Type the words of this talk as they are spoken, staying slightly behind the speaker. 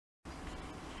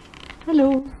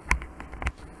Hello.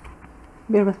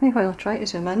 Bear with me while I try to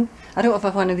zoom in. I don't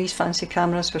have one of these fancy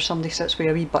cameras where somebody sits with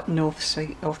a wee button off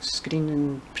screen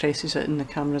and presses it and the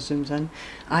camera zooms in.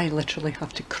 I literally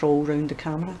have to crawl round the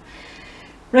camera.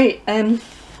 Right,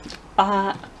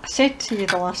 I said to you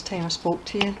the last time I spoke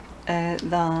to you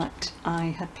that I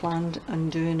had planned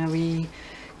on doing a wee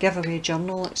giveaway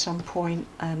journal at some point,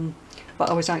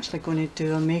 but I was actually going to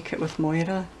do a Make It with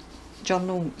Moira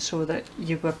journal so that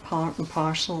you were part and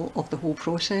parcel of the whole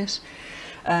process.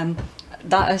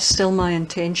 That is still my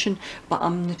intention, but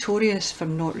I'm notorious for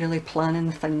not really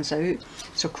planning things out,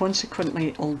 so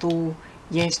consequently, although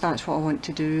yes, that's what I want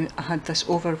to do, I had this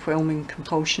overwhelming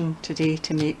compulsion today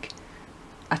to make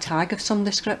a tag of some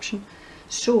description.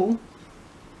 So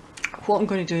what I'm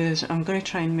going to do is I'm going to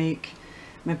try and make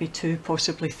maybe 2,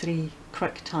 possibly 3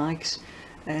 quick tags,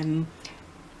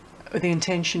 the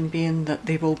intention being that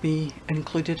they will be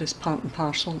included as part and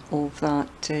parcel of that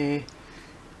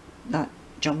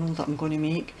journal that I'm going to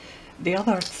make. The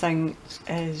other thing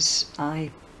is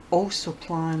I also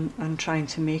plan on trying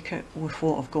to make it with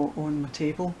what I've got on my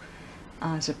table,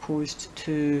 as opposed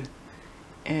to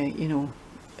you know,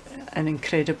 an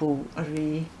incredible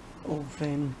array of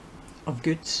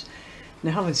goods.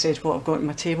 Now, having said what I've got on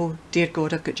my table, dear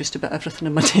God, I've got just about everything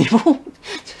on my table.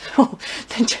 So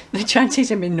the chances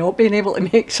of me not being able to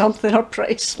make something are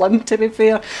pretty slim, to be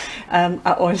fair.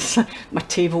 Honestly, my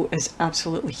table is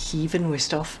absolutely heaving with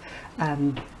stuff.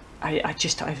 I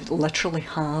literally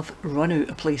have run out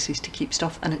of places to keep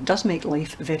stuff, and it does make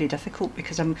life very difficult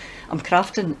because I'm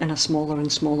crafting in a smaller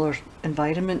and smaller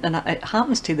environment, and it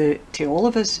happens to all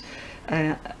of us.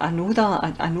 I know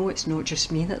that. I know it's not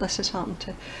just me that this has happened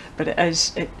to, but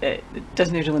it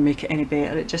doesn't really make it any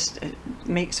better. It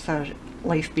makes for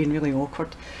life being really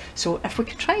awkward. So if we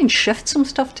can try and shift some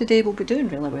stuff today, we'll be doing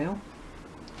really well.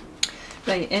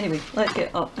 Right, anyway, let's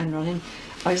get up and running.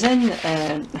 I was in,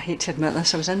 I hate to admit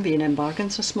this, I was in B&M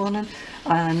Bargains this morning,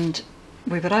 and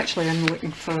we were actually in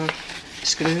looking for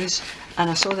screws, and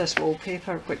I saw this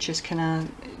wallpaper which is kind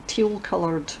of teal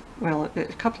coloured, well, a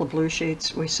couple of blue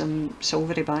shades with some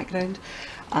silvery background,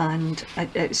 and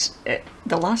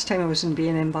the last time I was in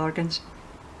B&M Bargains,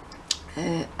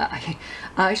 I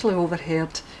actually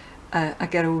overheard a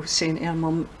girl saying to her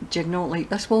mum, "Do you not like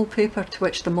this wallpaper?" To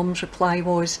which the mum's reply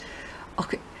was,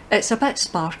 "Okay, it's a bit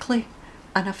sparkly."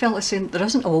 And I felt like saying, there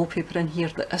isn't a wallpaper in here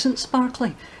that isn't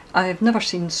sparkly. I've never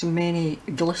seen so many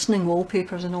glistening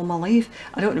wallpapers in all my life.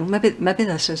 I don't know, maybe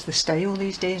this is the style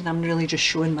these days and I'm really just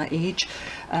showing my age,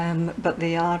 but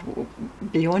they are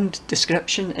beyond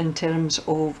description in terms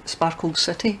of Sparkle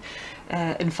City.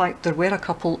 In fact, there were a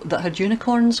couple that had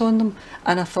unicorns on them,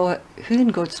 and I thought, who in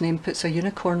God's name puts a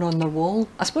unicorn on their wall?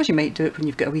 I suppose you might do it when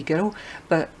you've got a wee girl,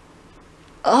 but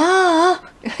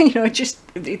you know, just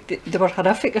they were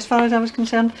horrific as far as I was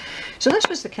concerned. So this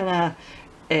was the kind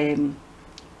of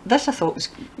this I thought was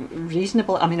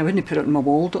reasonable. I mean, I wouldn't put it on my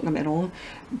wall, don't get me wrong,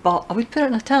 but I would put it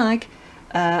in a tag,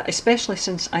 especially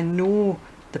since I know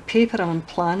the paper I'm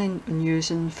planning on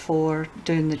using for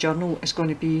doing the journal is going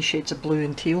to be shades of blue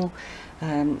and teal,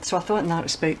 so I thought in that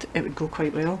respect it would go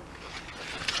quite well.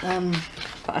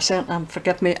 But I certainly,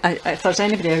 forgive me, if there's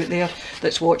anybody out there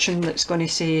that's watching that's going to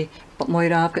say, "But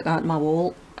Moira, I've got that on my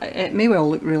wall," it may well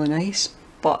look really nice,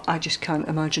 but I just can't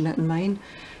imagine it in mine.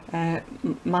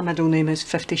 My middle name is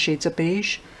 50 Shades of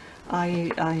Beige.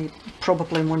 I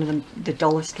probably am one of the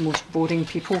dullest, most boring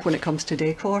people when it comes to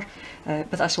decor,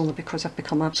 but that's only because I've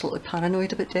become absolutely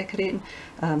paranoid about decorating.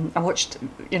 I watched,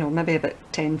 you know, maybe about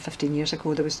 10-15 years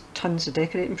ago, there was tons of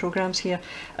decorating programmes here,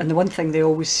 and the one thing they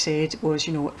always said was,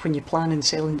 you know, when you plan on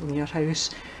selling your house,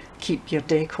 keep your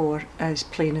decor as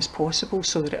plain as possible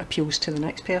so that it appeals to the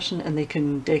next person and they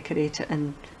can decorate it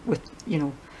in with, you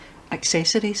know,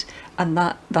 accessories, and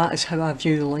that is how I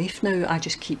view life now. I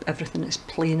just keep everything as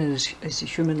plain as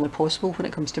humanly possible when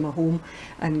it comes to my home,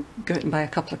 and go out and buy a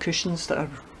couple of cushions that are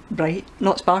bright,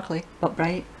 not sparkly, but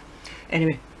bright.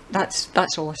 Anyway, that's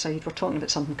all aside. We're talking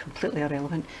about something completely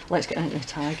irrelevant. Let's get into the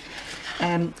tag.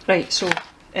 Right, so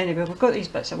anyway, we've got these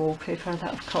bits of wallpaper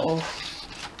that I've cut off.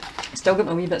 Still got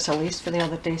my wee bits of lace for the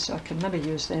other day, so I can maybe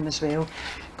use them as well.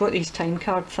 Got these time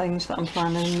card things that I'm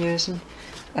planning on using.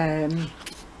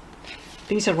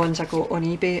 These are ones I got on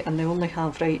eBay, and they only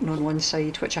have writing on one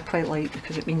side, which I quite like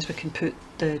because it means we can put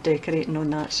the decorating on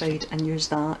that side and use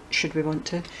that should we want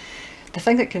to. The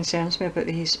thing that concerns me about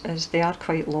these is they are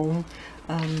quite long.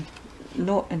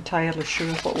 Not entirely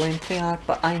sure what length they are,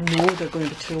 but I know they're going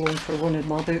to be too long for one of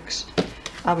my books.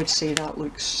 I would say that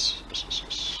looks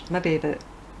maybe about,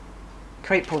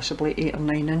 quite possibly 8 or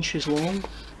 9 inches long,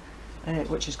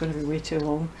 which is going to be way too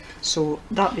long. So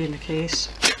that being the case,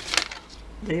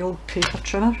 the old paper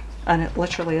trimmer, and it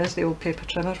literally is the old paper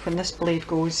trimmer. When this blade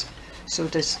goes, so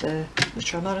does the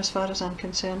trimmer as far as I'm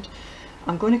concerned.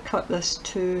 I'm going to cut this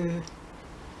to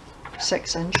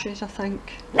 6 inches I think,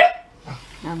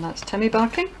 and that's Timmy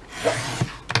barking.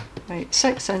 Right,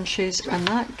 6 inches, and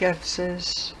that gives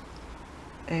us,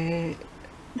 that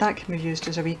can be used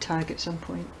as a wee tag at some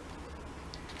point.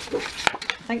 I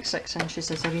think 6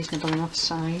 inches is a reasonable enough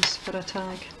size for a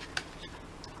tag.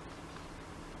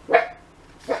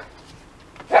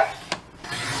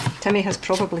 Timmy has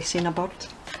probably seen a bird,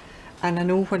 and I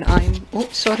know when I'm, oh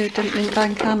sorry, didn't mean to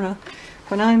bang camera.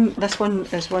 When I'm, this one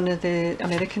is one of the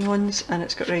American ones and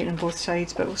it's got writing on both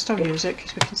sides, but we'll still use it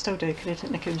because we can still decorate it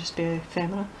and it can just be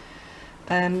ephemera.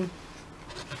 When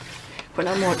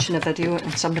I'm watching a video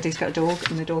and somebody's got a dog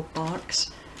and the dog barks,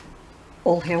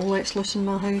 all hell lets loose in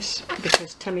my house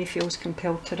because Timmy feels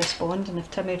compelled to respond, and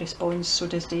if Timmy responds, so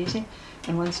does Daisy,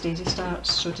 and once Daisy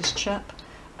starts, so does Chip,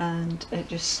 and it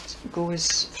just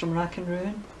goes from rack and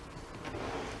ruin.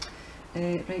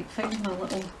 Right, find my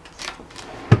little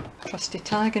trusty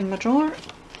tag in my drawer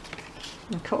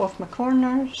and cut off my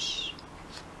corners.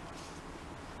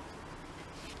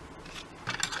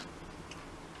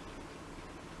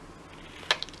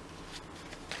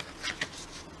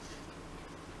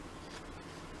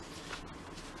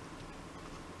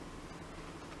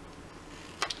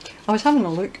 I was having a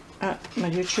look at my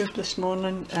YouTube this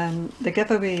morning. The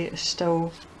giveaway is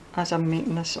still, as I'm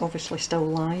making this, obviously still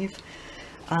live,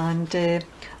 and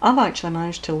I've actually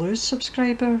managed to lose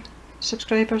subscribers,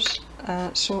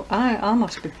 so I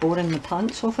must be boring the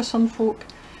pants off of some folk,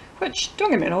 which,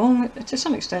 don't get me wrong, to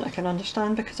some extent I can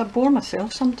understand because I bore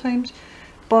myself sometimes,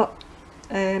 but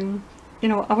you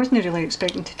know, I wasn't really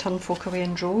expecting to turn folk away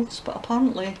in droves, but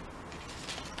apparently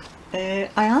I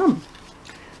am.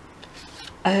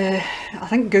 I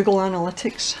think Google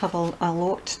Analytics have a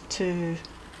lot to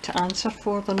answer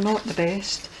for. They're not the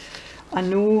best. I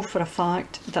know for a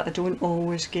fact that I don't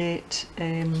always get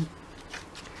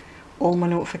all my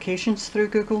notifications through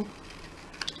Google.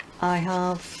 I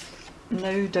have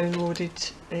now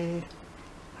downloaded I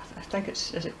think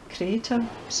it's, is it Creator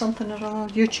something or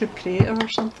other, YouTube Creator or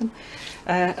something,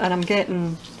 and I'm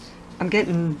getting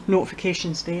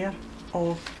notifications there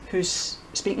of who's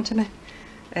speaking to me.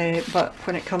 But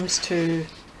when it comes to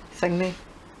thingy,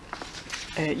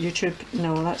 YouTube,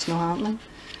 no, that's not happening.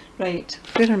 Right,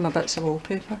 where are my bits of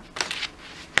wallpaper?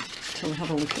 Till we have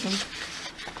a look at them.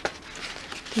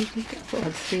 I thought I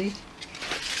had 3.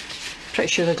 Pretty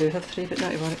sure I do have 3, but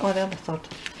not to worry. Oh, they're the third.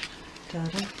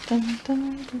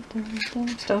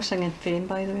 Still singing Fame,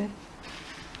 by the way.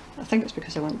 I think it's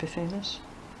because I want to be famous.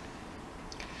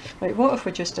 Right, what if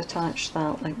we just attach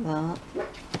that like that?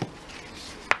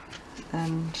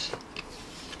 And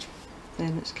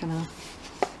then it's kind of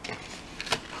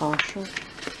partial.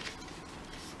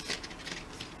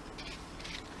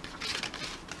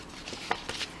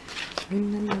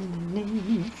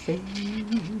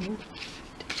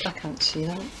 I can't see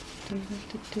that.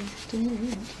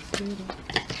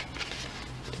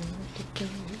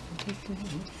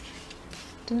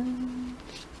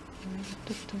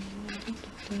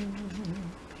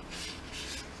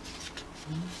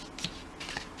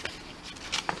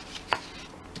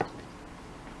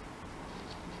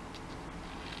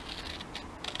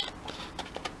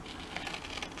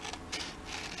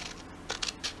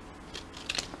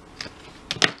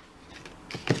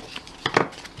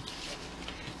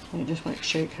 I just want to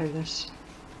check how this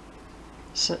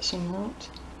sits on that.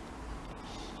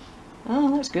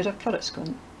 Oh, that's good, I've cut it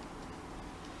squint.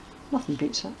 Nothing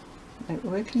beats it. Right,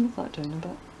 we can move that down a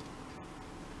bit.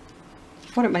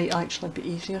 What it might actually be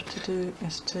easier to do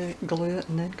is to glue it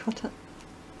and then cut it.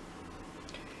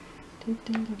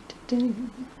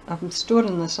 I'm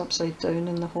storing this upside down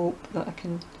in the hope that I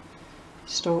can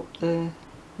stop the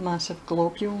massive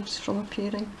globules from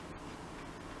appearing.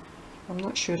 I'm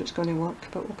not sure it's going to work,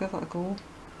 but we'll give it a go.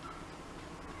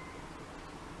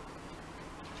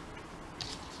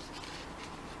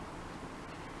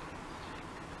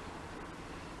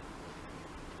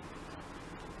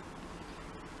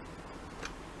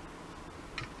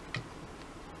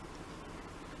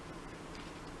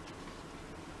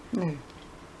 Now,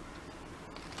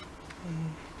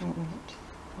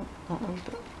 that a wee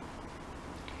bit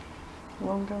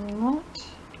longer than that.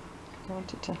 I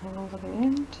want it to hang over the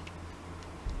end.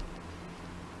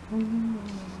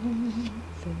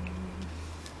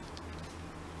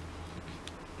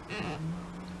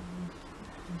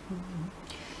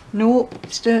 No,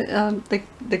 still,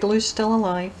 the glue's still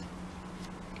alive.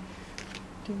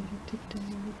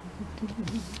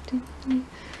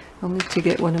 I'll need to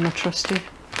get one of my trusty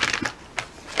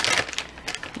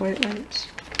white lights.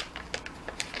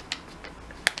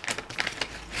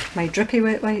 my drippy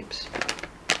wet wipes.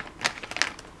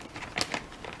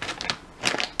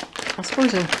 I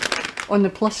suppose on the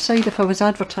plus side, if I was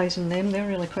advertising them, they're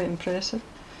really quite impressive.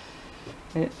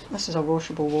 Right, this is a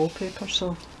washable wallpaper,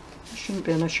 so it shouldn't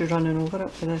be an issue running over it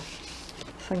with the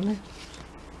thing there.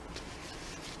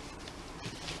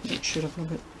 Make sure I've not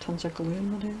got tons of glue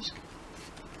in my desk.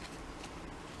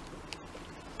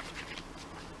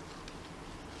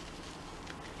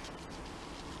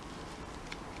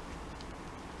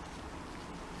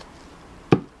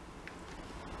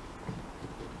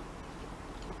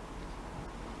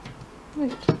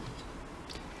 Right.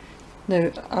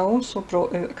 Now, I also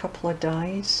brought out a couple of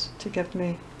dies to give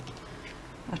me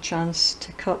a chance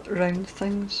to cut round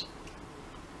things.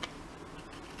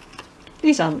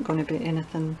 These aren't going to be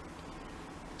anything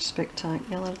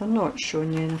spectacular, they're not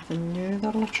showing you anything new,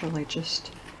 they're literally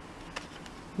just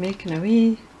making a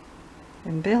wee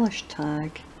embellished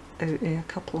tag out of a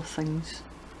couple of things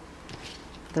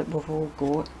that we've all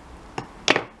got.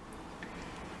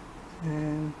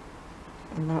 And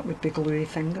that would be gluey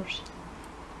fingers.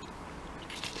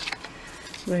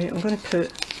 Right, I'm going to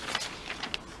put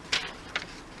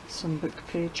some book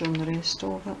page on the rest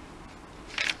of it.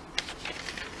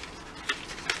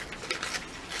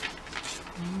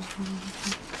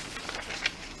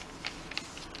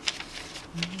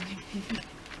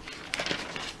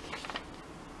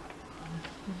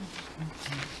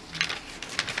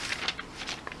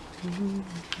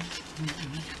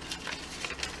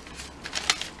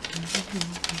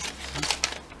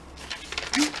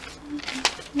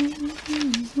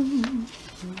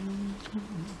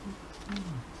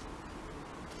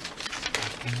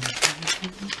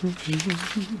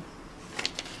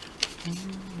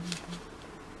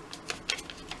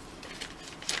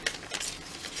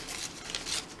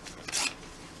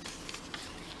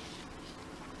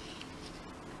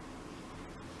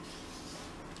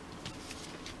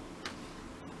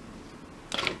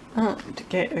 And to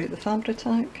get out the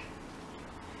Fabri-Tac.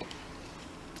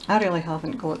 I really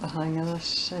haven't got the hang of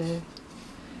this,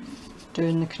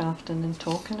 doing the crafting and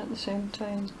talking at the same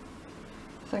time.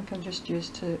 I think I'm just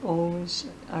used to always,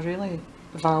 I really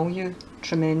value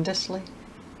tremendously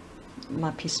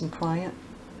my peace and quiet,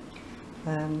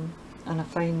 and I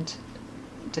find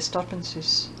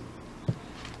disturbances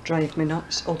drive me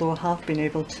nuts, although I have been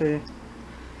able to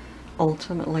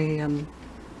ultimately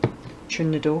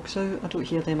tune the dogs out. I don't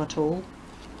hear them at all,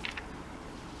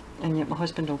 and yet my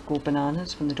husband will go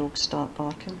bananas when the dogs start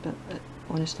barking, but it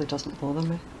honestly doesn't bother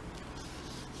me.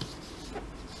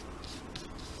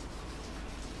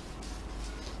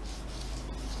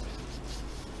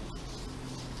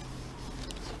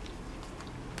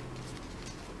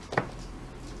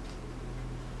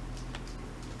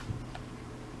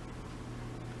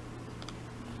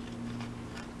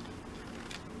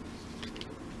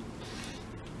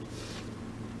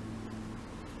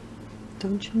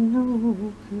 Don't you know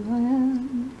who I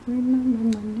am?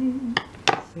 Remember my name.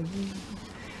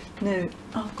 Now,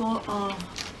 I've got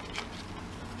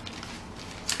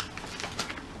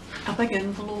a big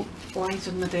envelope lies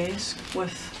on my desk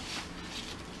with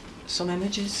some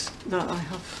images that I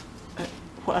have at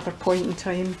whatever point in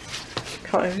time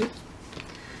cut out.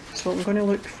 So I'm going to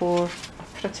look for a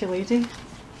pretty lady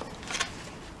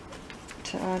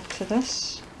to add to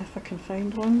this, if I can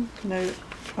find one. Now,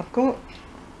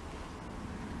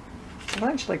 I've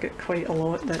actually got quite a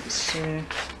lot that's, no,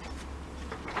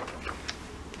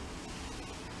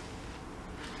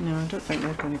 I don't think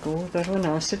they're going to go. They're on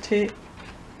acetate,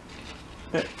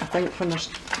 but I think when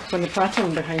the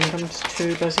pattern behind them's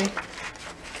too busy,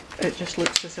 it just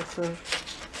looks as if they're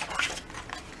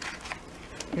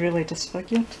really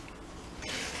disfigured.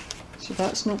 So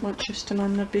that's not much use to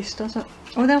man their beast, does it?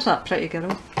 Oh, there's that pretty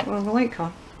girl. Well, I like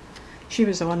her. She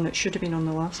was the one that should have been on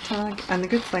the last tag, and the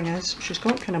good thing is she's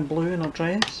got kind of blue in her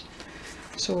dress,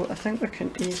 so I think we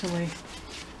can easily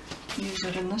use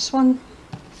her in this one.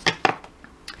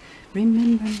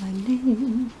 Remember my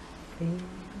name,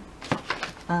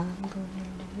 I'm gonna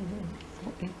live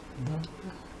forever.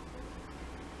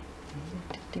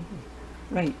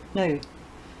 Right, now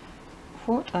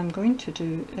what I'm going to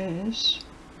do is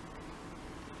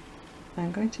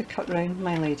I'm going to cut round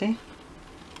my lady.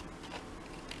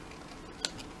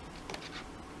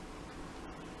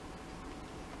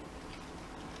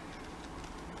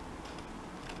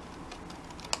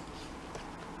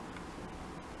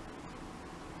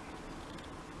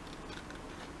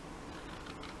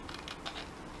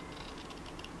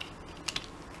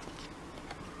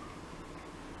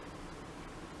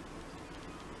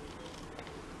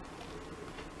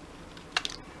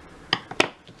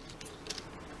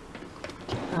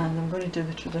 And I'm going to do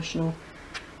the traditional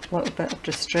a little bit of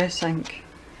Distress ink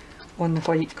on the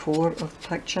white core of the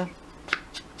picture.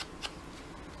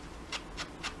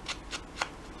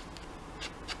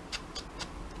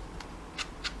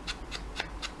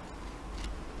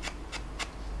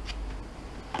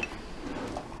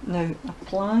 Now I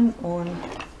plan on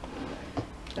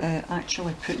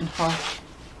actually putting her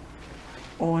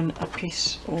on a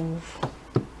piece of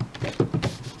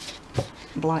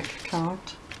black card,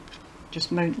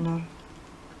 just mounting her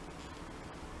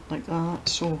like that.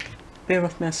 So bear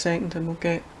with me a second and we'll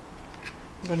get,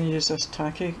 I'm going to use this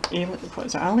tacky, what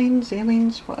is it,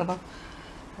 aliens, whatever.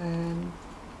 I'm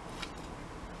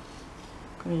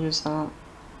going to use that.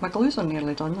 My glues are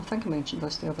nearly done, I think I mentioned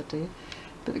this the other day,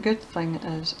 but the good thing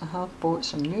is I have bought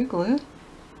some new glue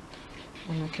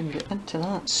and I can get into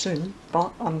that soon,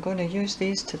 but I'm going to use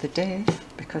these to the death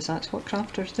because that's what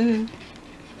crafters do.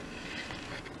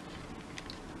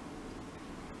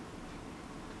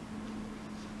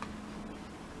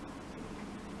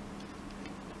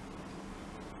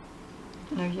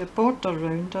 Now your border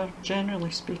rounder,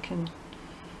 generally speaking,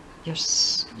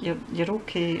 you're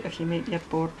okay if you make your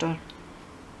border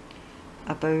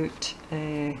about,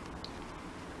 I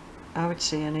would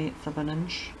say, 1/8 of an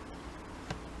inch.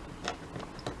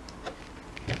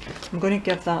 I'm going to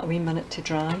give that a wee minute to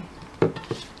dry,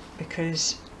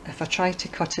 because if I try to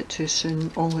cut it too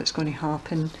soon, all that's going to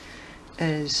happen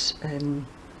is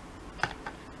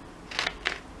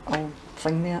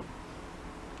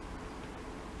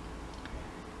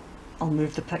I'll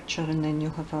move the picture and then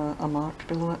you'll have a mark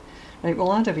below it. Right,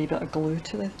 we'll add a wee bit of glue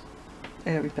to the,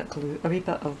 a wee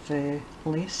bit of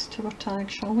lace to our tag,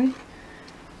 shall we?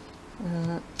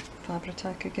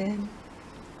 Fabri-Tac again.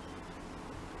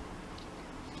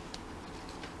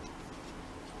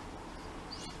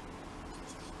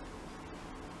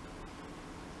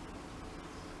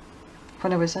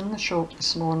 When I was in the shop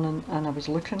this morning and I was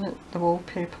looking at the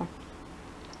wallpaper,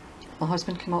 my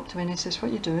husband came up to me and he says, "What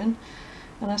are you doing?"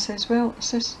 And I says, "Well," I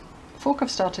says, "folk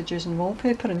have started using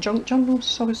wallpaper in junk journals."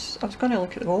 So I was going to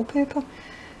look at the wallpaper,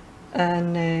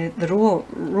 and the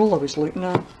roll I was looking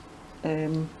at,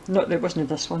 it wasn't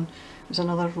this one, it was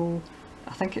another roll.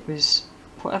 I think it was,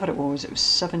 whatever it was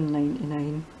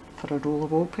 $7.99 for a roll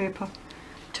of wallpaper,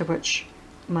 to which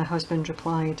my husband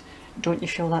replied, "Don't you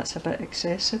feel that's a bit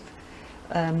excessive?"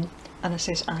 And I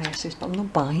says, "Aye," I says, "but I'm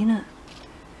not buying it."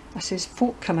 I says,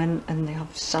 "Folk come in and they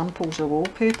have samples of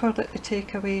wallpaper that they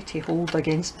take away to hold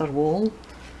against their wall.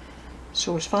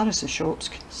 So as far as the shop's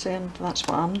concerned, that's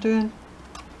what I'm doing.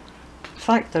 The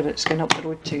fact that it's going up the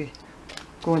road to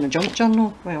go in a junk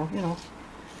journal, well, you know,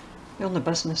 the only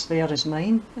business there is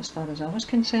mine, as far as I was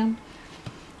concerned."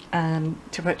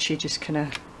 To which he just kind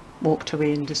of walked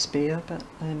away in despair, but,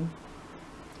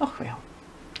 oh well,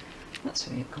 that's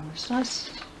the way it goes.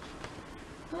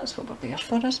 That's what we're there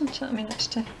for, isn't it? I mean, it's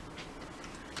to...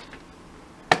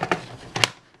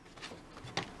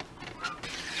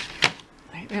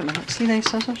 Right, wait a minute, see these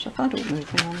scissors? If I don't move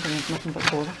them, I'm going to have nothing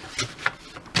but bother.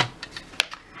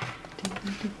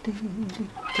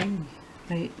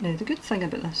 Right, now the good thing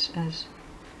about this is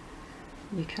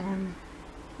you can,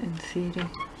 in theory,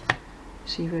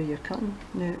 see where you're cutting.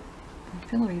 Now, I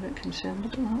feel a wee bit concerned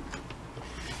about that.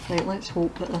 Right, let's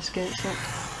hope that this gets it.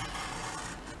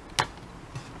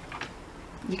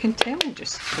 You can tell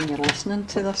just when you're listening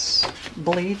to this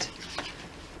blade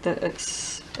that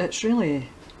it's really,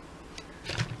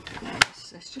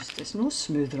 it's no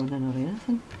smooth running or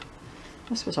anything.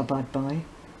 This was a bad buy,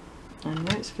 and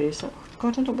let's face it,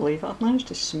 God, I don't believe it, I've managed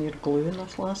to smear glue in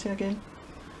this lassie again.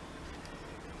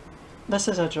 This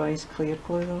is a dry as clear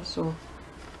glue though, so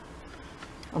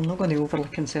I'm not going to overly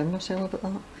concern myself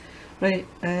about that. Right,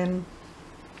 I'm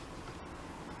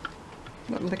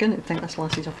beginning to think this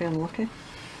lassie's a fair unlucky.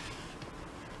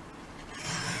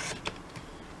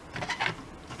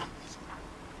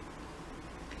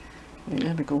 Right,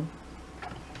 there we go.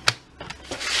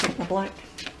 Take the black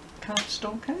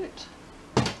cardstock out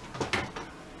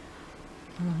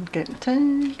and get the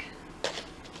tag.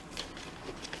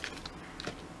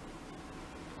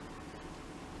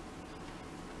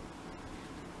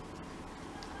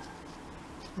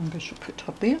 And we shall put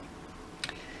her there.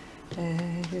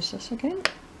 Use this again.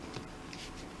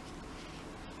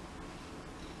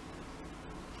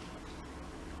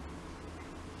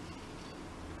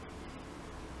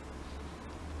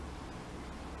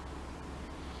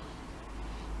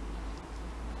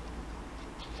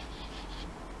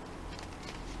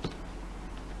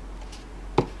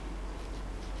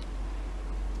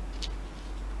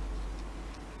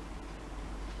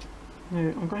 Now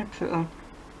I'm going to put a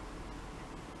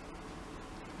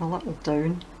little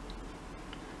down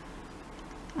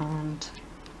and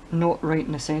not right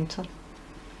in the centre,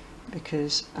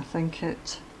 because I think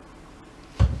it,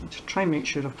 just try and make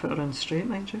sure I've put her in straight,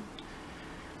 mind you.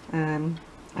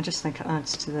 I just think it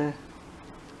adds to the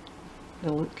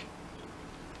look.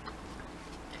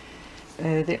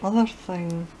 The other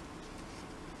thing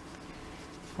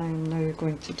I'm now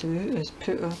going to do is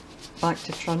put her back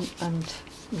to front and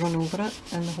run over it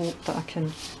in the hope that I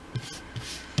can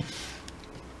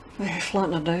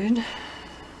flatten her down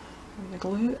with the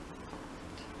glue.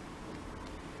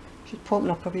 She's popping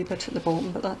up a wee bit at the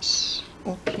bottom, but that's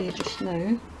okay just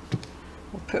now.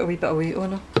 I'll put a wee bit of weight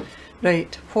on her.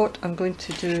 Right, what I'm going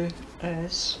to do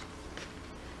is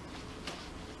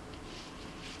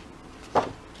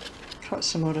cut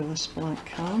some more of this black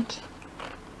card.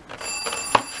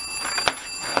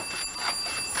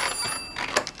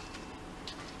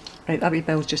 Right, that wee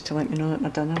bell's just to let me know that my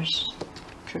dinner's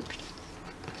cooked.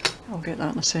 I'll get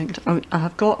that in a second. I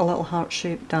have got a little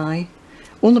heart-shaped die,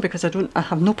 only because I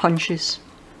have no punches.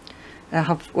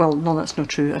 Well, no, that's not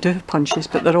true. I do have punches,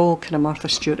 but they're all kind of Martha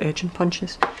Stewart edging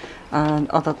punches. And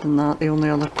other than that, the only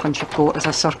other punch I've got is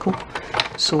a circle.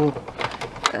 So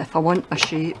if I want a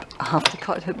shape, I have to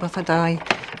cut it with a die.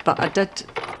 But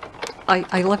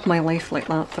I live my life like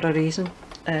that for a reason.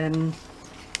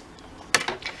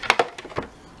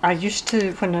 I used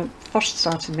to, when I first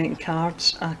started making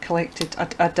cards, I collected, I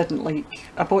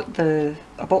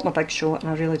bought my Big Shot,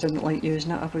 and I really didn't like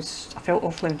using it. I felt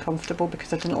awfully uncomfortable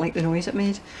because I didn't like the noise it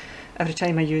made. Every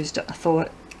time I used it I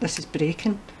thought, this is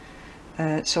breaking.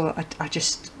 So I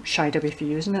just shied away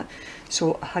from using it.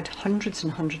 So I had hundreds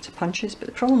and hundreds of punches, but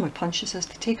the problem with punches is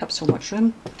they take up so much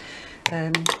room.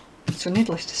 So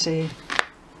needless to say,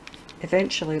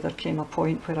 eventually there came a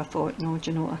point where I thought, no, do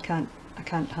you know, I can't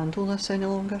handle this any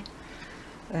longer.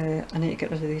 I need to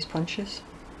get rid of these punches.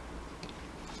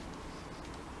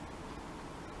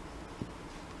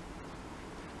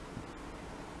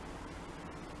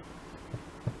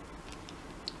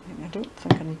 I don't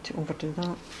think I need to overdo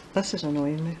that. This is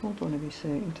annoying me. Hold on a wee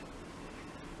second.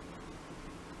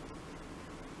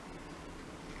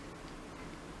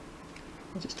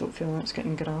 I just don't feel that's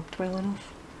getting grabbed well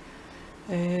enough.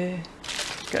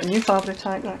 Got a new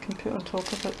Fabri-Tac that I can put on top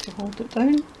of it to hold it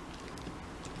down.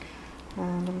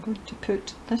 And I'm going to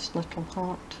put this little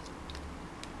heart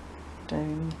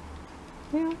down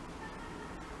here.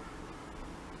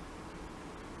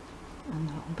 And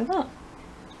that'll be that.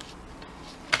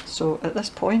 So at this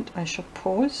point I shall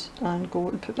pause and go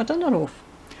and put my dinner off.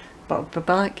 But I'll be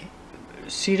back.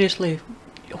 Seriously,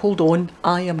 hold on,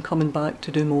 I am coming back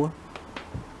to do more.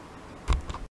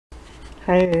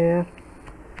 Hi there,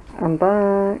 I'm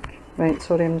back. Right,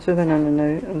 sorry, I'm zooming in and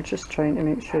out. I'm just trying to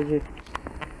make sure you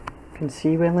can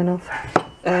see well enough.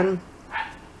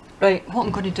 Right, what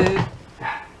I'm going to do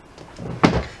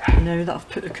now that I've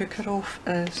put the cooker off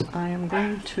is I am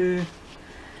going to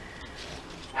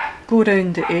go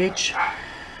around the edge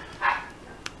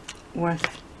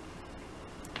with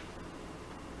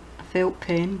a felt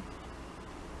pen,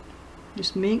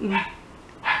 just making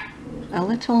a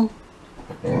little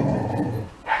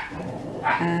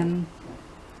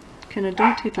kind of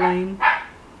dotted line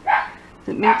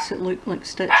that makes it look like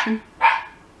stitching.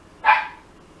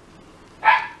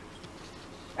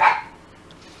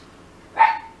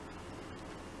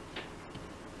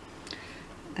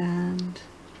 And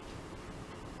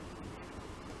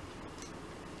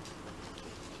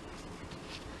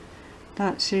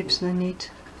that saves the need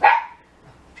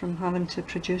from having to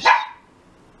produce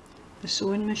the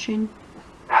sewing machine.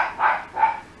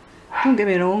 Don't get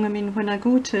me wrong, I mean, when I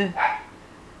go to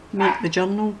make the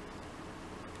journal,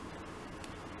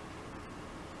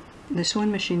 the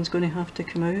sewing machine's going to have to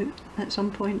come out at some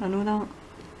point, I know that.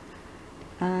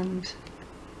 And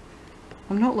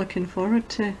I'm not looking forward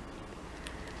to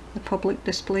the public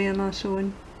display of my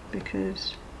sewing,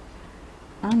 because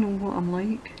I know what I'm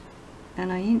like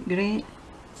and I ain't great.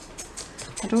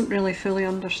 I don't really fully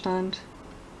understand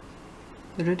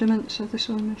the rudiments of the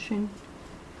sewing machine,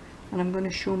 and I'm going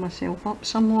to show myself up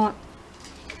somewhat,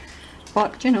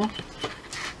 but you know,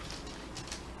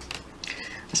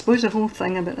 I suppose the whole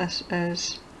thing about this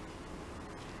is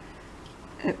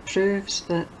it proves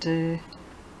that you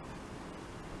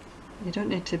don't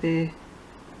need to be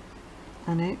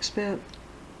an expert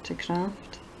to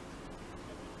craft.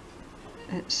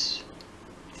 It's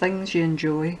things you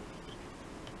enjoy,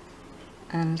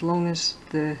 and as long as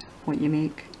what you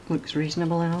make looks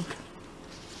reasonable enough,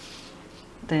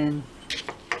 then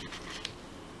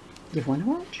you've won a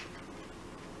watch.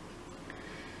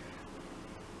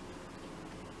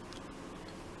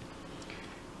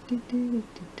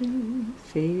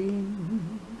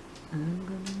 Fame, I'm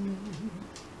gonna know.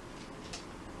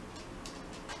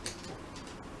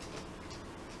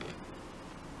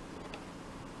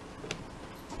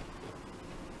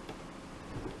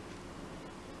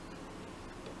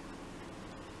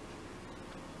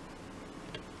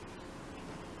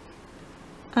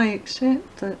 I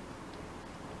accept that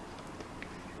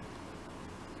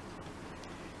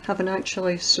having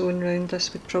actually sewn round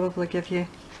this would probably give you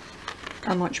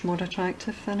a much more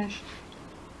attractive finish,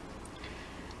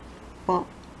 but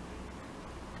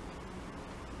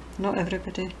not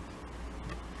everybody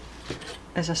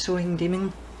is a sewing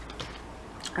demon,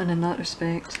 and in that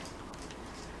respect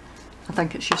I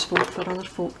think it's useful for other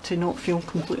folk to not feel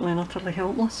completely and utterly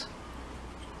helpless.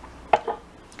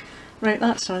 Right,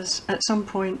 that's us. At some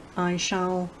point I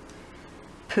shall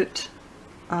put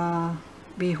a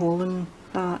wee hole in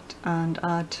that and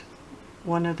add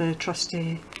one of the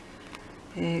trusty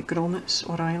grommets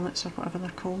or eyelets or whatever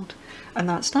they're called, and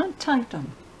that's that tag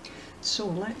done. So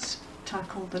let's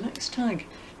tackle the next tag.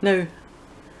 Now,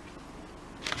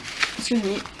 excuse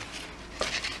me,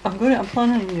 I'm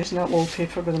planning on using that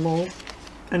wallpaper with them all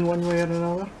in one way or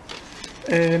another.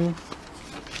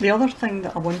 The other thing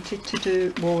that I wanted to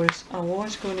do was I'm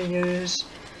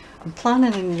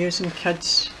planning on using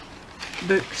kids'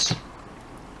 books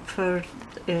for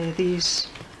this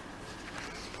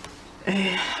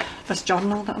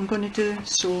journal that I'm going to do.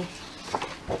 So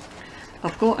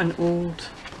I've got an old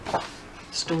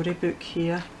storybook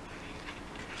here.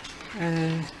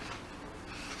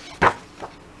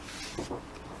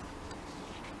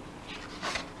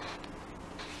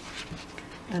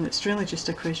 And it's really just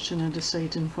a question of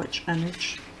deciding which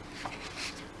image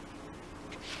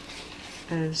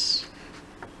is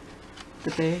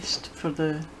the best for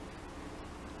the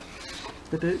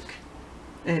book.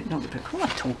 Not the book, what am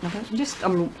I talking about?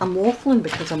 I'm waffling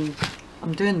because I'm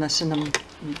doing this and I'm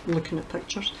looking at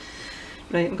pictures.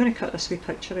 Right, I'm going to cut this wee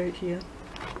picture out here.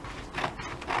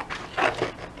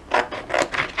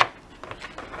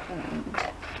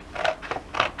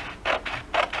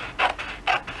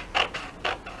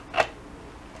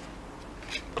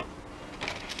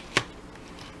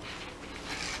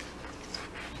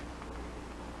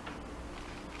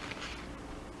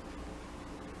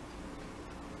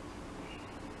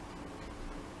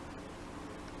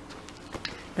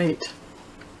 Right,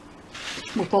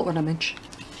 we've got one image,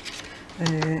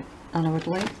 and I would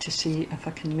like to see if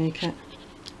I can make it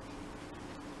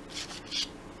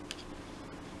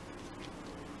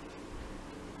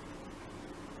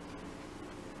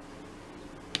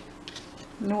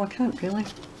no, I can't really,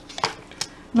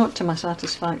 not to my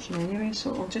satisfaction anyway,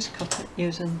 so I'll just cut it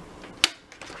using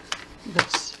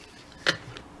this.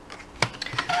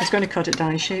 I was going to cut it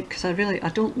die shape because I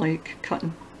don't like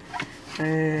cutting.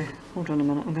 Hold on a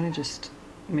minute, I'm going to just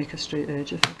make a straight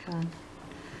edge if I can.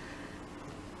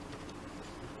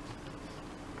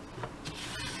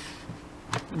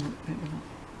 No, wait a minute.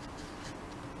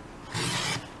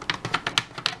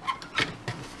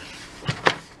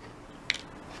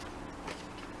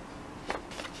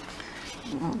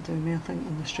 That'll do me, I think,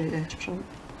 on the straight edge front.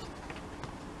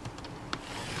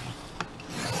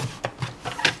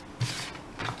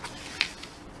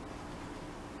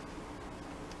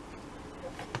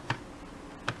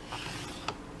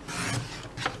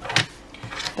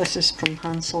 This is from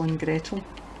Hansel and Gretel,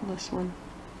 this one.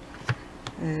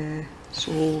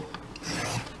 So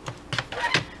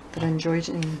they're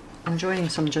enjoying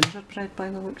some gingerbread by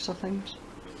the looks of things.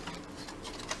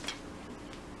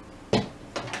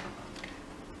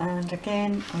 And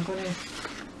again, I'm going to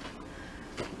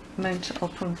mount it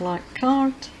up on black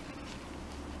card.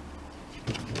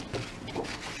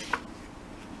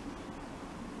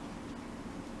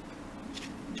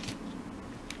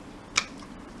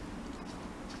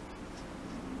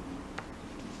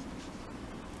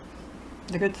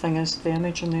 The good thing is the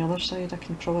image on the other side I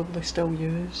can probably still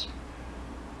use.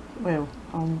 Well,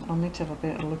 I'll need to have a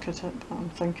better look at it, but I'm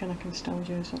thinking I can still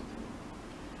use it.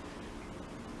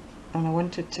 And I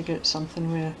wanted to get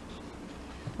something with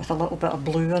a little bit of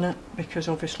blue in it, because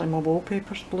obviously my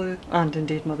wallpaper's blue, and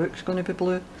indeed my book's going to be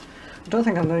blue. I don't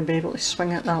think I'm going to be able to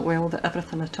swing it that well that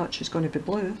everything I touch is going to be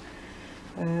blue,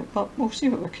 but we'll see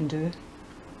what we can do.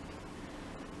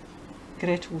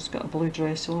 Gretel's got a blue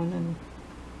dress on and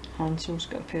Hansel's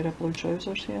got a pair of blue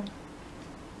trousers here.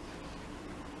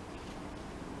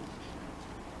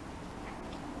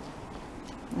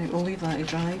 Right, we'll leave that to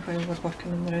dry while we're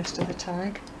working on the rest of the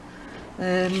tag.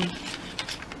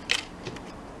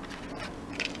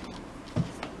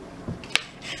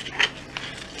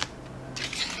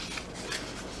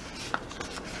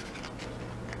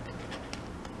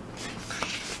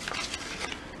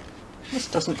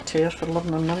 This doesn't tear for love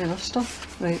nor money, this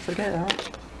stuff. Right, forget that.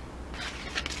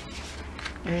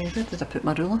 Where did I put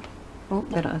my ruler? Oh,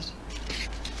 there it is.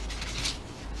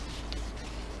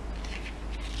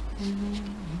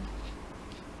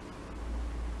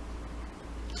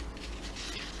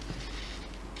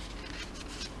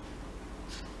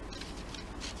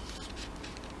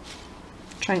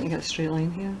 trying to get a straight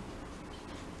line here,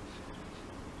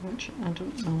 which I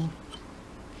don't know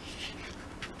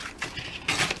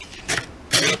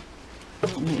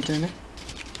what I need to do now.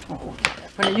 Oh,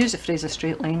 when I use the phrase a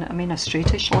straight line, I mean a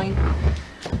straightish line.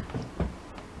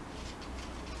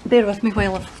 Bear with me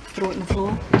while I throw it on the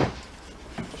floor.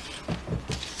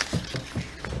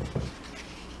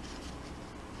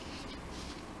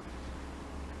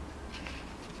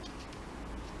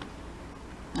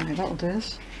 Alright, that'll do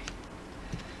us.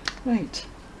 Right.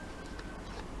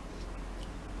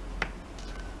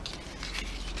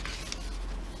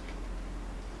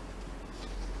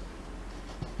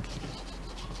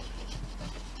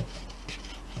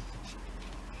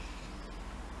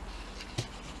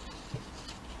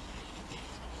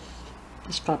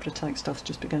 This Fabri-Tac stuff's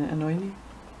just beginning to annoy me.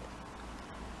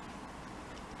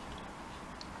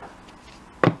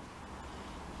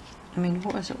 I mean,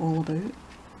 what is it all about?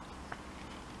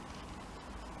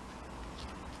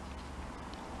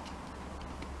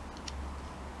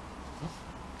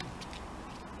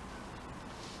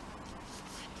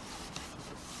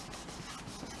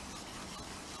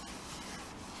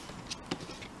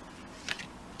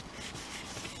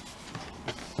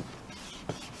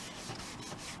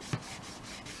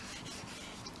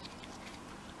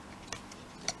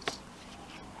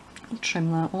 I'll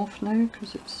trim that off now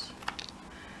because it's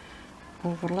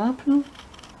overlapping.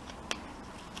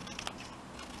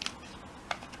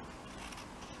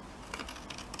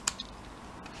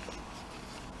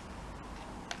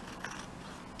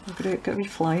 I've got a wee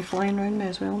fly flying around me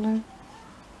as well now.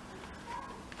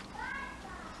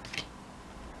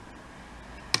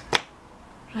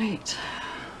 Right.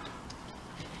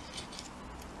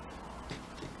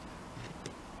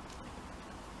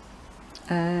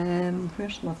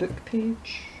 Where's my book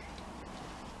page?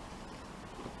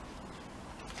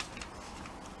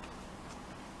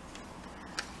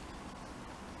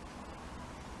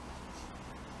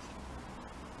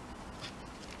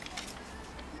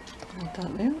 Hold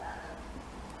that there.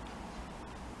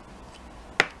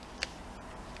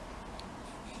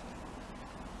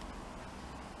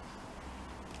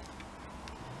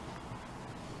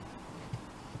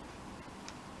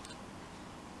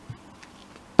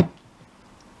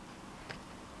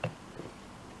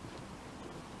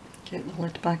 Get the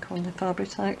lid back on the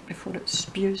Fabri-Tac before it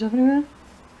spews everywhere,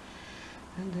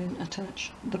 and then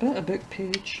attach the bit of book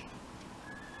page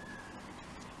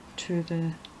to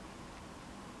the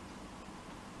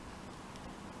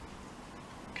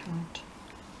card.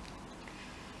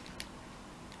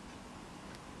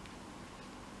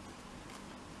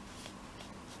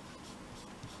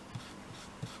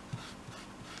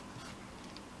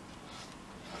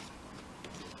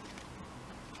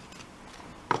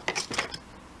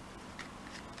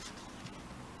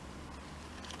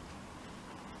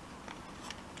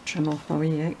 Trim off my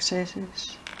wee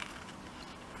excesses.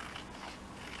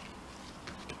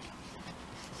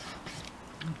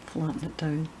 And flatten it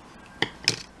down.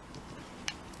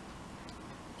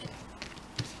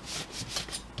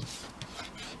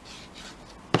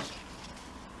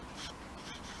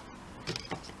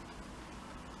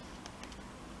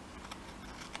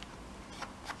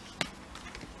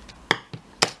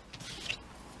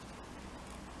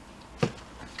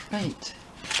 Right,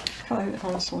 cut out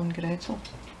Hansel and Gretel.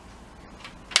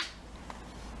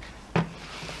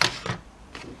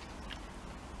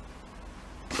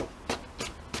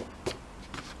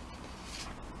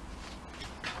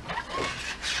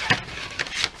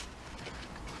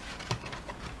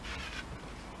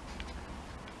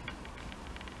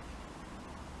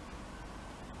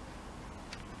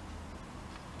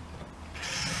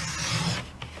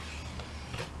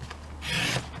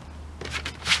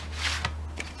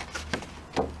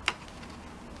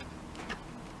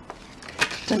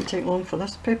 Didn't take long for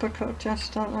this paper cutter to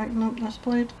start racking up this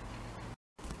blade.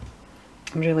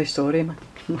 I'm really sorry, not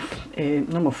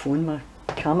my phone, my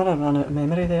camera ran out of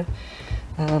memory there.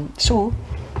 So,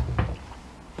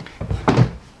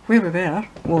 where we were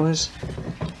was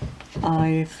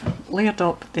I've layered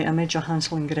up the image of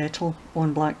Hansel and Gretel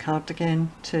on black card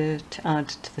again to add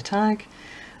to the tag,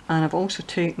 and I've also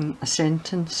taken a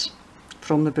sentence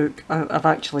from the book. I've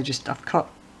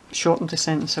shortened the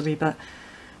sentence a wee bit,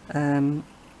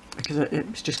 because it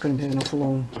was just going to be an awful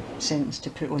long sentence to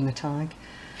put on the tag.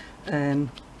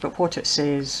 But what it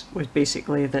says was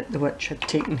basically that the witch had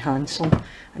taken Hansel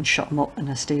and shut him up in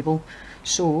a stable.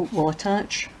 So we'll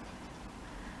attach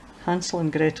Hansel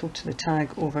and Gretel to the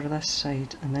tag over this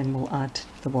side, and then we'll add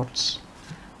the words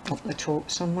up the top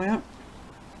somewhere.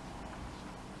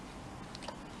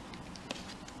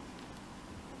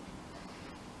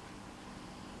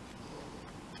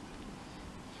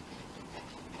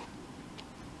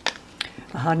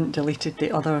 I hadn't deleted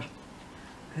the other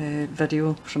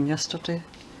video from yesterday,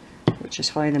 which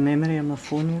is why the memory on my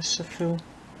phone was so full.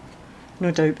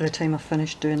 No doubt by the time I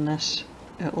finish doing this,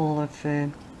 it'll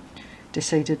have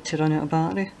decided to run out of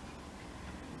battery,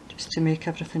 just to make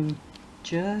everything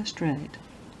just right.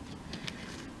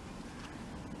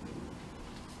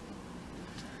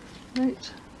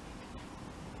 Right,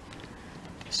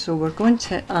 so we're going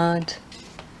to add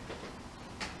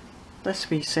this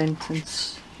wee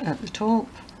sentence at the top.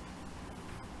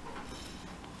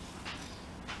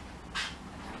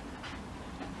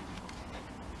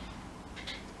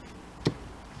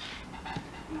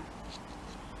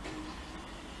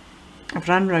 I've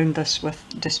ran round this with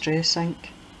Distress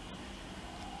ink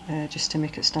just to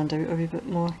make it stand out a wee bit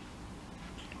more,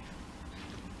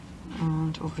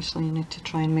 and obviously you need to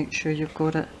try and make sure you've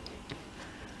got it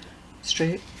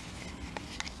straight.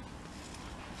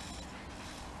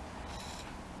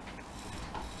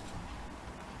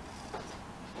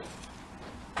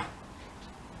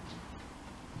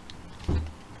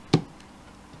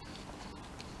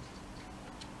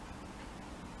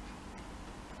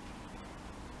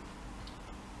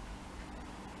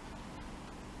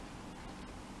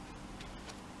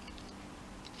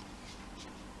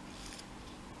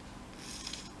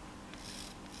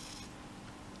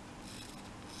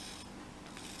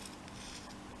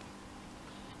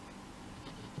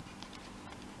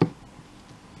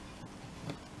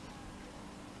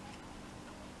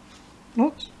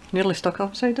 Oops, nearly stuck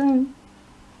upside down.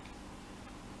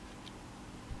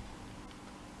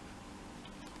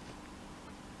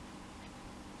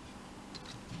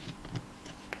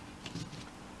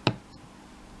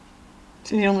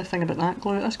 See, the only thing about that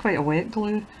glue, that's quite a wet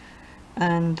glue,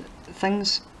 and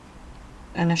things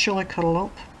initially curl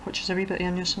up, which is a wee bit of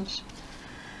a nuisance.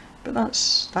 But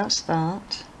that's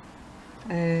that.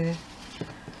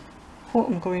 What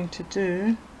I'm going to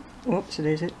do, oops,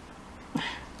 daisy,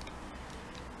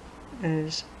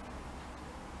 is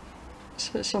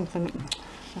set something.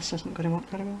 This isn't going to work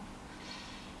very well.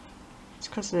 It's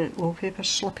because the wallpaper's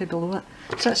slippy below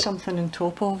it. Set something on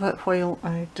top of it while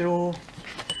I draw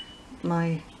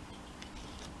my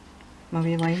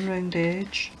wee line round the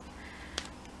edge.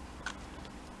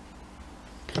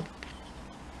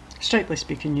 Strictly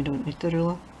speaking, you don't need the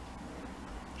ruler,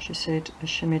 she said as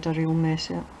she made a real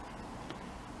mess of it.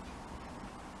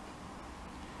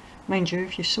 Mind you,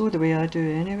 if you sew the way I do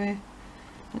anyway,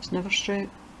 it's never straight.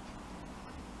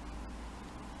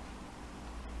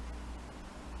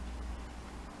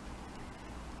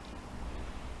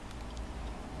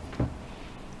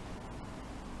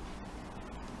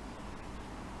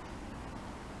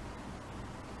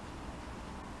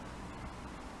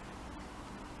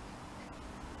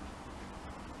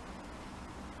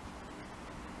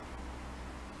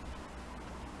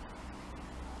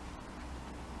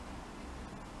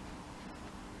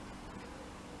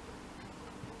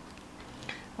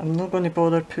 I'm not going to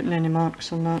bother putting any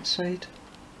marks on that side.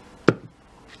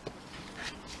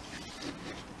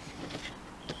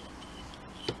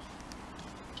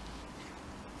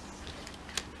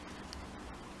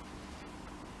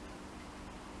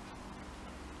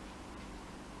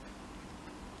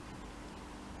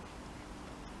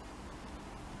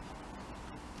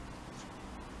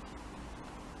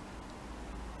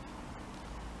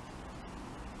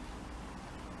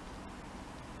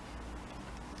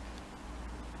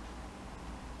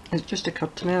 It's just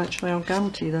occurred to me actually, I'll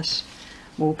guarantee this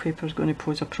wallpaper is going to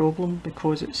pose a problem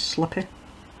because it's slippy.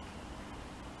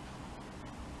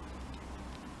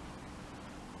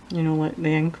 You know, like the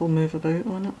ink will move about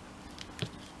on it.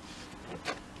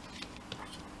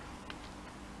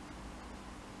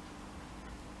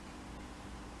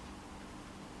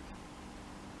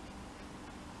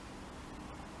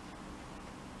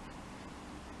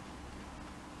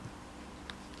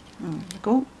 There we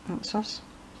go, that's us.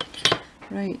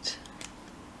 Right,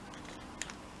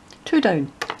 2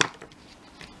 down,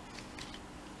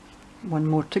 1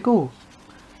 more to go,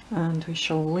 and we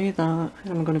shall lay that. Where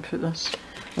am I going to put this?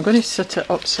 I'm going to sit it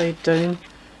upside down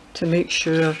to make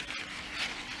sure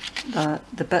that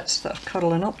the bits that are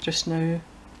curling up just now,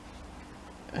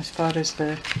 as far as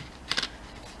the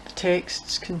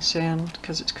text's concerned,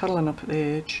 because it's curling up at the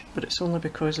edge, but it's only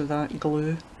because of that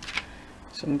glue.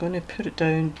 So I'm going to put it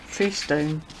down, face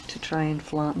down, to try and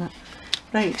flatten it.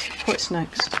 Right, what's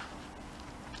next?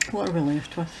 What are we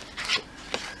left with?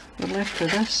 We're left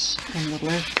with this, and we're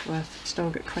left with, still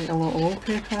got quite a lot of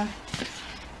wallpaper.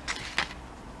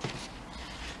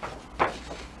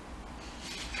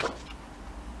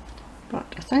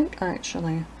 But I think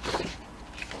actually,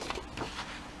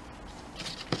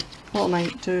 what I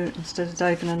might do instead of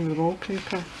diving in with the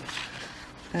wallpaper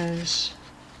is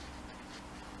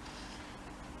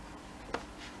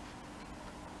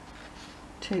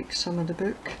take some of the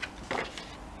book.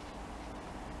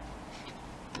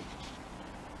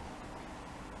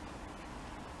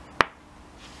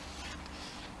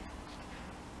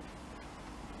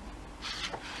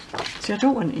 See, I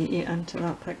don't want to eat into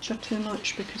that picture too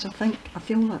much because I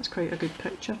feel that's quite a good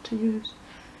picture to use.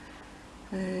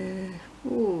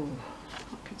 Oh,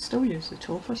 I could still use the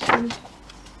top, I suppose.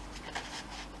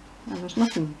 And there's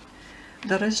nothing,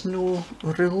 there is no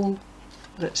rule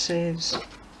that says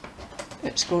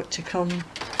it's got to come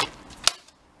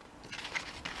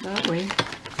that way.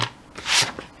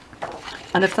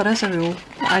 And if there is a rule,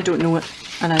 I don't know it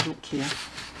and I don't care,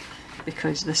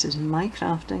 because this is my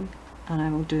crafting and I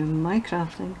will do my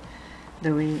crafting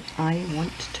the way I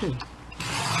want to.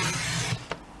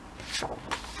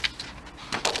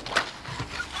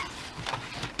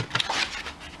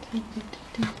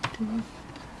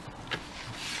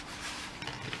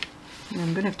 Yeah,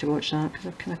 I'm going to have to watch that because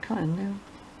I've kind of cut in there.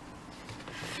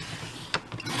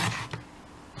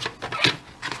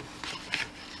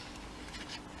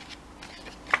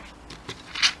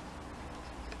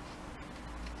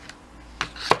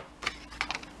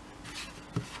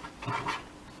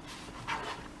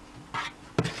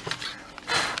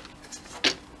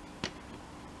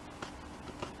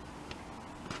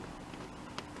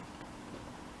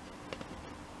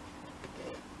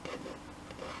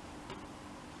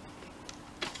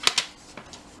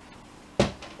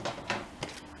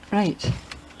 Right.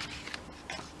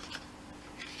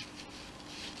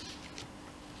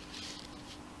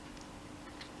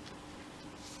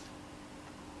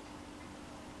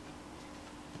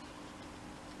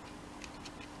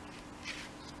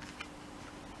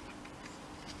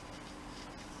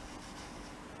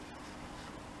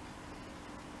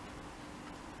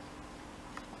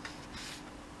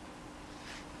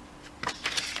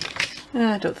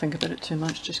 I don't think about it too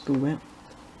much, just go with it.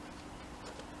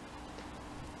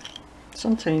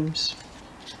 Sometimes,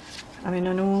 I mean,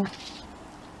 I know,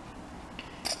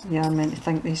 yeah, I'm meant to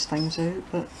think these things out,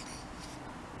 but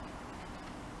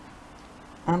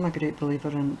I'm a great believer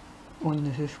in on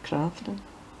the hoof crafting.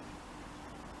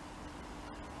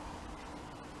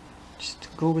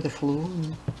 Just go with the flow,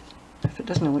 and if it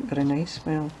doesn't look very nice,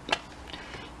 well,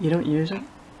 you don't use it.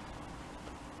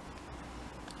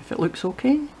 If it looks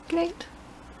okay, great.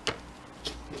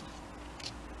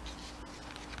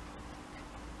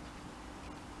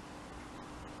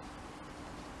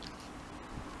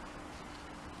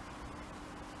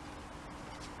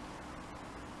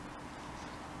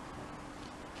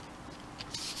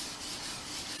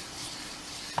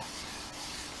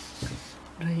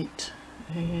 Right,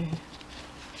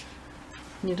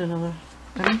 need another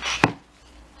image.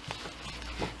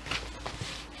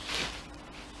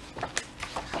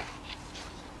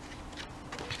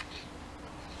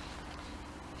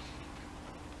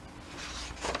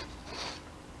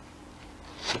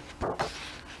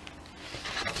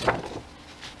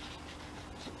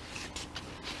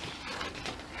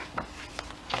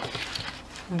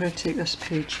 I'm going to take this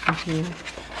page from here.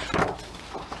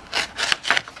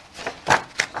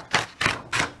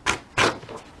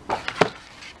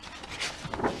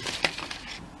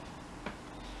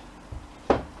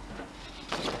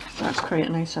 Quite a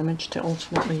nice image to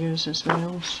ultimately use as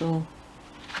well, so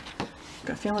I've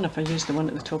got a feeling if I use the one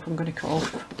at the top I'm going to cut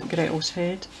off Gretel's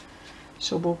head.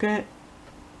 So we'll get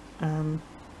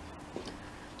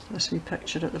this wee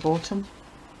picture at the bottom.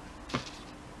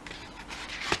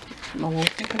 Put my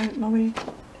wallpaper out my way.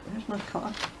 There's my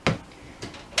cutter.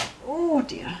 Oh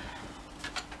dear.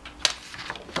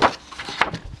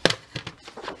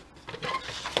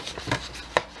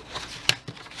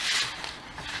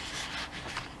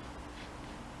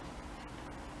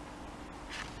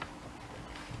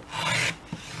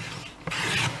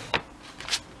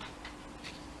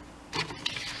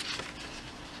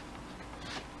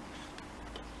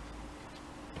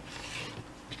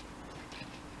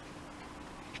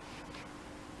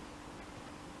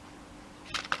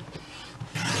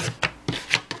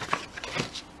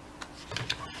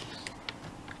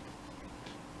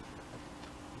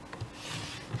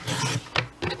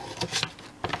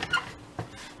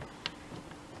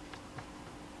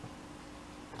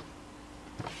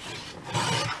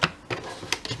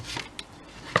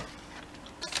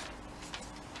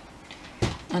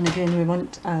 And again we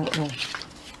want, well,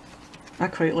 I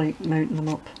quite like mounting them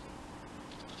up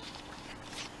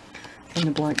on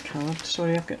the black card.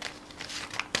 Sorry, I've got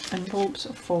envelopes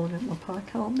that have fallen out my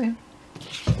pack, aren't there?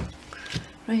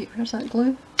 Right, where's that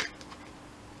glue?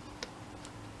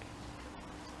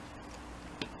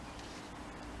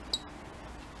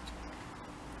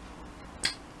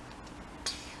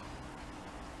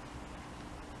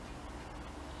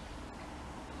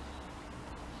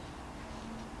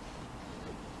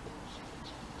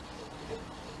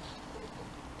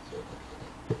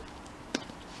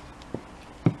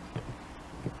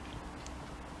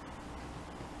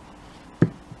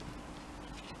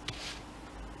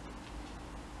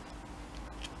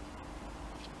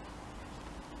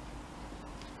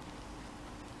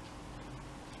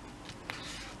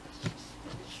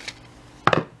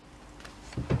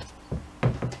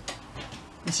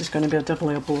 is going to be a devil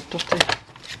of a border to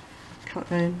cut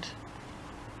round.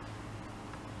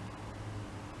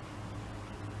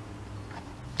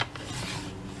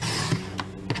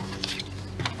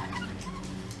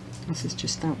 This is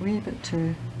just that wee bit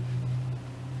too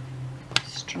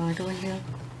straggly here.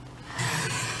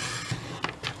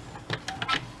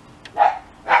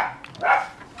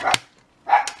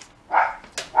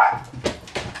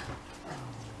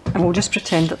 And we'll just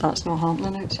pretend that that's not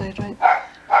happening outside, right?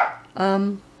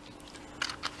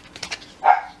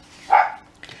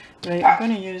 Right, I'm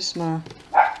going to use my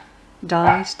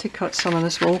dies to cut some of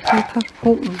this wallpaper,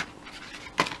 hoping,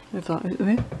 move that out of the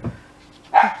way,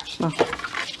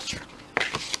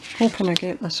 hoping I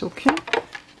get this okay.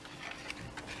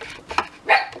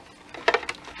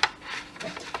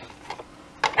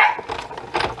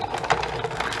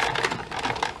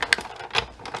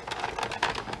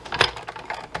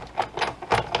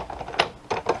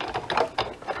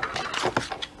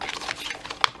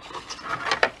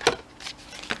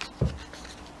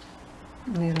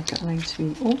 And there I've got a nice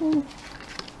wee oval.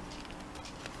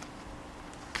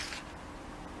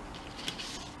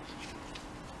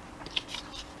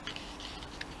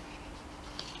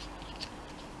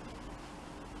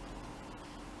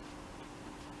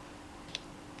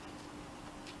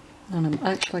 And I'm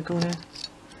actually going to,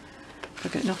 have I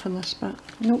got enough in this bit?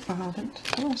 Nope, I haven't.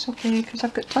 But that's okay, because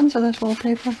I've got tons of this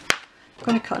wallpaper. I'm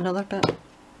going to cut another bit.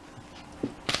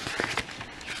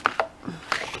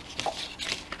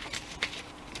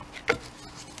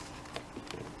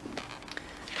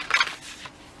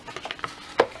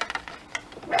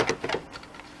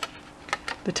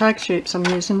 The tag shapes I'm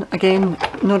using, again,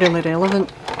 not really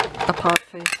relevant, apart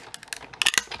from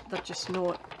they're just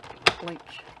not like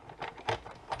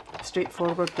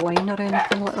straightforward line or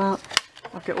anything like that.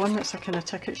 I've got one that's a kind of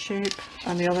ticket shape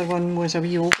and the other one was a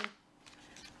wee oval.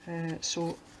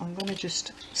 So I'm going to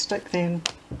just stick them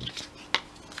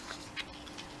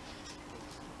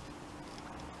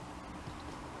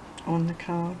on the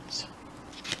cards.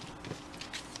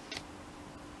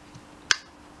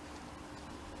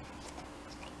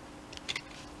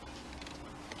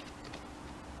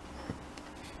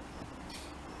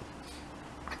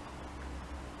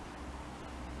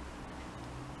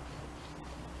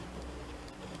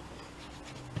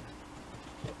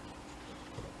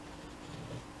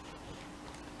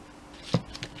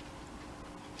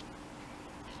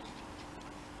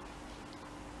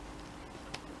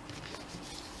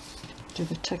 Do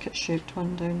the ticket shaped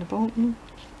one down the bottom.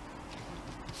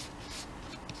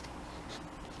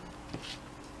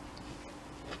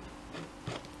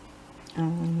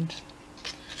 And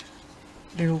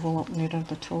the oval up near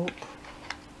the top.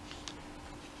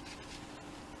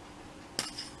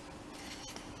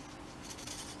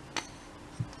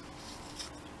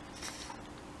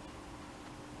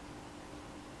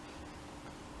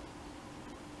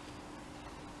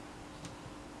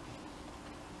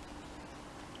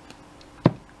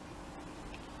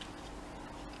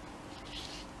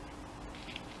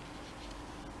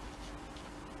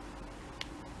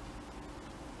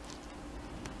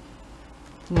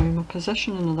 Now my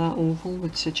positioning of that oval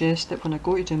would suggest that when I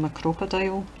go to do my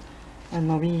crocodile and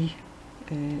my wee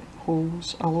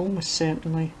holes, I'll almost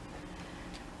certainly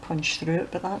punch through it,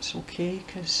 but that's okay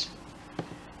because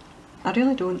I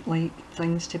really don't like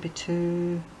things to be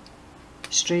too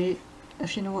straight,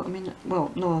 if you know what I mean.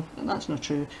 Well, no, that's not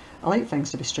true. I like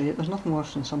things to be straight. There's nothing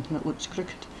worse than something that looks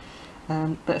crooked.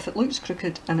 But if it looks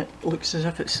crooked and it looks as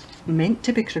if it's meant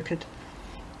to be crooked,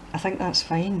 I think that's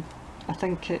fine. I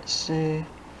think it's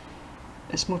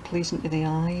more pleasing to the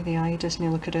eye. The eye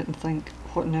doesn't look at it and think,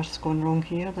 what on earth's going wrong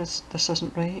here? This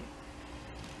isn't right.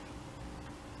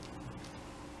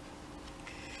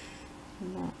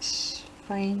 And that's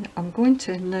fine. I'm going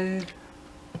to now,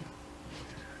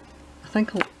 I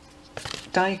think I'll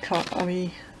die cut a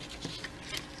wee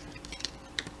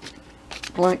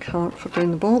black heart for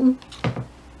down the bottom.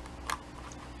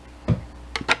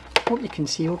 Hope you can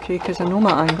see okay because I know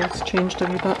my angle's changed a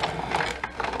wee bit.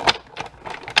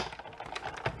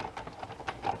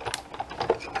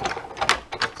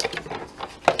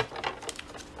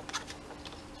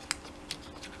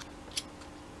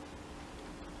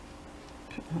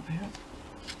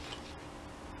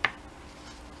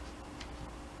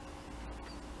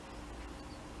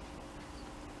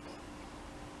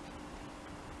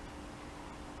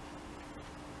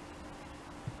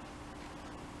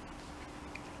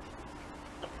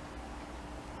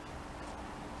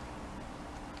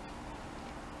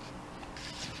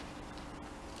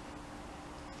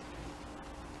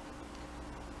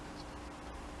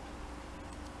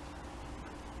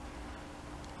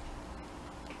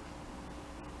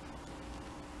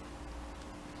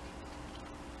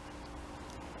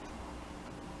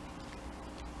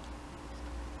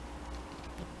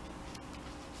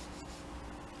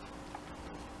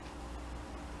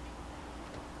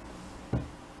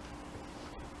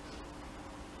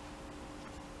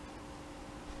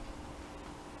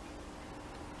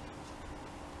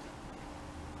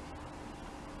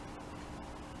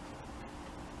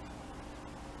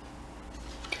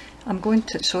 I'm going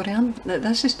to, sorry,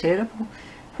 this is terrible.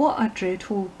 What a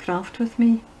dreadful craft with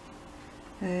me.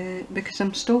 Because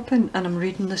I'm stopping and I'm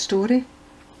reading the story.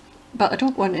 But I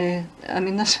don't want to, I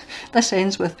mean this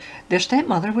ends with, their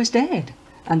stepmother was dead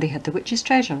and they had the witch's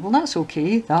treasure. Well, that's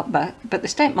okay, that bit, but the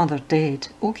stepmother dead.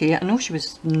 Okay, I know she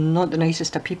was not the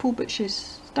nicest of people, but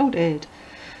she's still dead.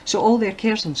 So all their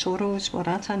cares and sorrows were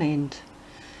at an end.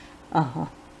 I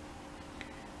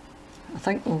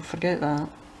think we'll forget that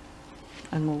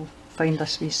and we'll find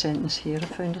this wee sentence here. I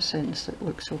found a sentence that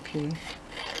looks okay.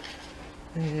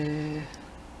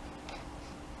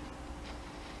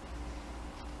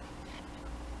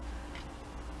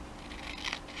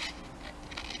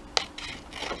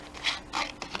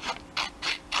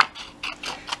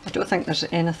 I don't think there's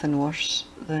anything worse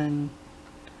than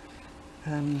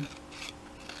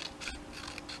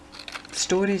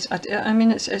stories. I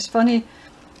mean, it's funny.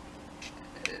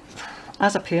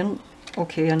 As a parent,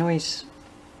 okay, I know he's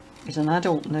an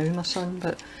adult now, my son,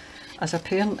 but as a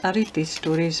parent, I read these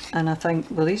stories and I think,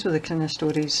 well, these were the kind of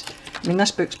stories. I mean,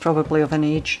 this book's probably of an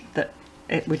age that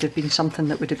it would have been something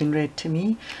that would have been read to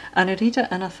me, and I read it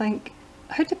and I think,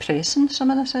 how depressing some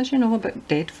of this is, you know, about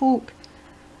dead folk.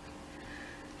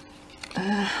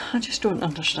 I just don't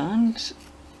understand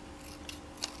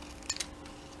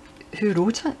who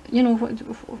wrote it, you know,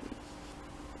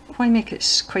 why make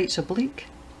it quite so bleak?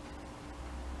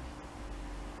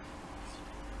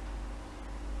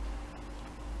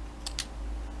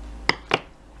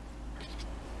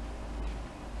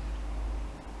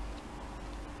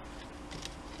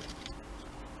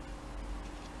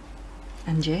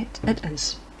 And yet it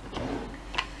is.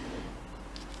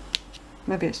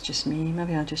 Maybe it's just me,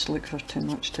 maybe I just look for too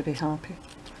much to be happy.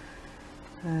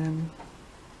 But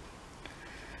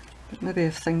maybe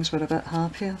if things were a bit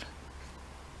happier,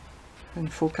 when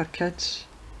folk are kids,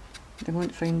 they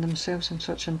won't find themselves in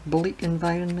such a bleak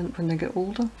environment when they get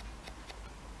older.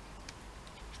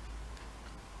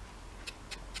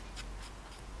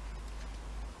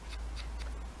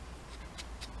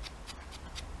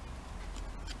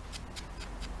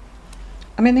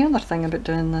 I mean, the other thing about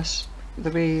doing this the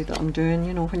way that I'm doing,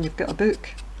 you know, when you've got a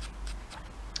book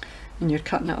and you're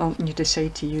cutting it up and you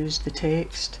decide to use the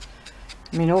text,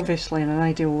 I mean, obviously in an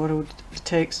ideal world the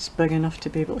text's big enough to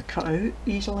be able to cut out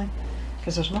easily,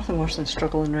 because there's nothing worse than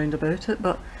struggling round about it,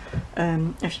 but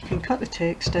if you can cut the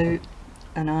text out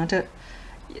and add it,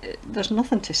 there's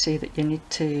nothing to say that you need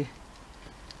to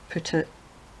put it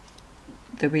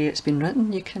the way it's been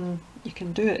written. You can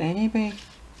do it anyway.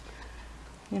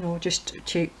 You know, just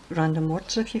take random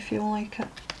words if you feel like it.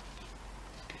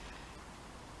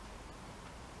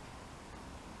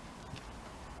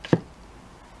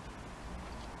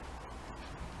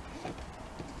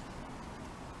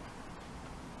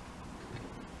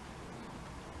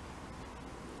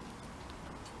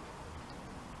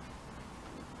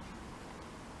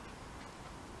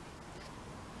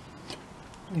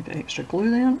 A bit extra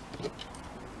glue there.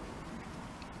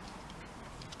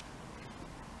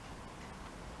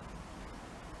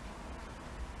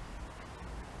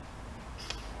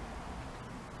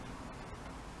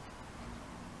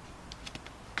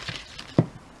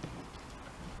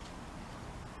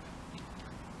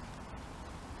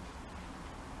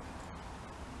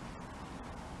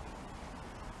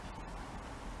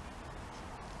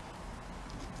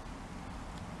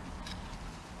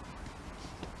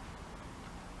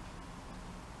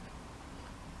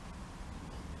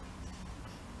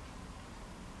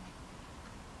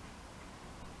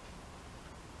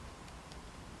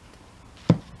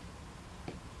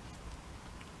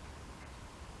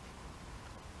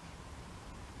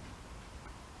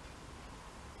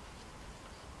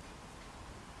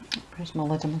 Where's my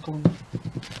lid and my glue?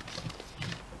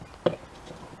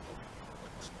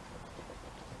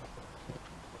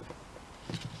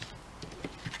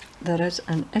 There is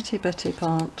an itty bitty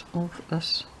part of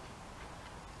this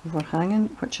overhanging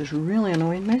which is really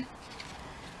annoying me,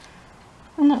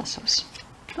 and that's us.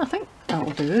 I think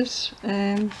that'll do us.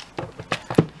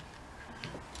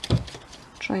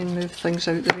 Try and move things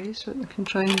out the way so that we can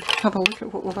try and have a look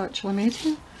at what we've actually made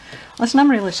here. Listen, I'm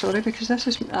really sorry because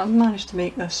I've managed to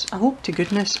make this. I hope to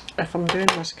goodness if I'm doing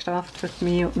this craft with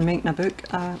me and making a book,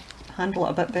 I handle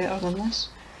it a bit better than this.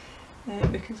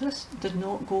 Because this did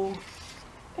not go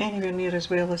anywhere near as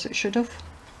well as it should have.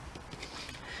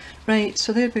 Right,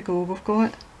 so there we go. We've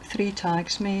got 3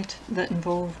 tags made that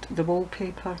involved the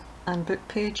wallpaper and book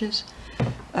pages.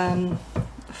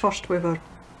 First we were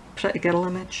pretty girl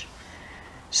image.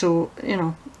 So, you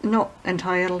know, not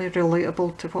entirely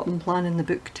relatable to what I'm planning the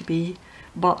book to be,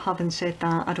 but having said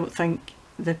that, I don't think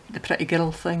the pretty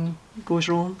girl thing goes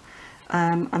wrong.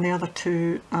 and the other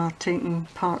two are taking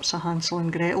parts of Hansel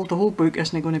and Gretel. The whole book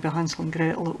isn't going to be Hansel and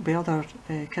Gretel, it'll be other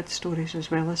kids' stories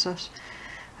as well as this.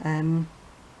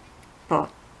 But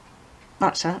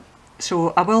that's it.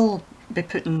 So I will be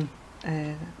putting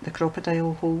the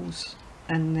crocodile holes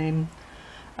in them,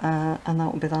 and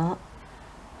that'll be that.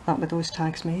 That'll be those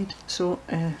tags made. So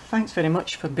thanks very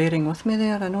much for bearing with me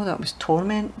there. I know that was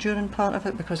torment during part of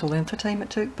it because of the length of time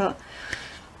it took, but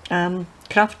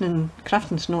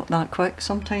crafting's not that quick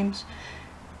sometimes.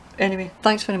 Anyway,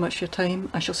 thanks very much for your time.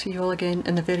 I shall see you all again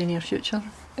in the very near future,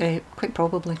 quite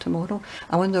probably tomorrow.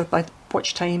 I wonder by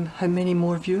which time how many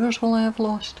more viewers will I have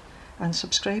lost and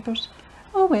subscribers.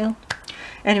 Oh well.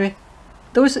 Anyway,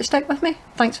 those that stick with me,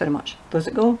 thanks very much. Those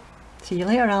that go, see you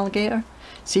later, alligator.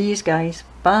 See yous guys.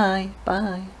 Bye.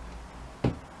 Bye.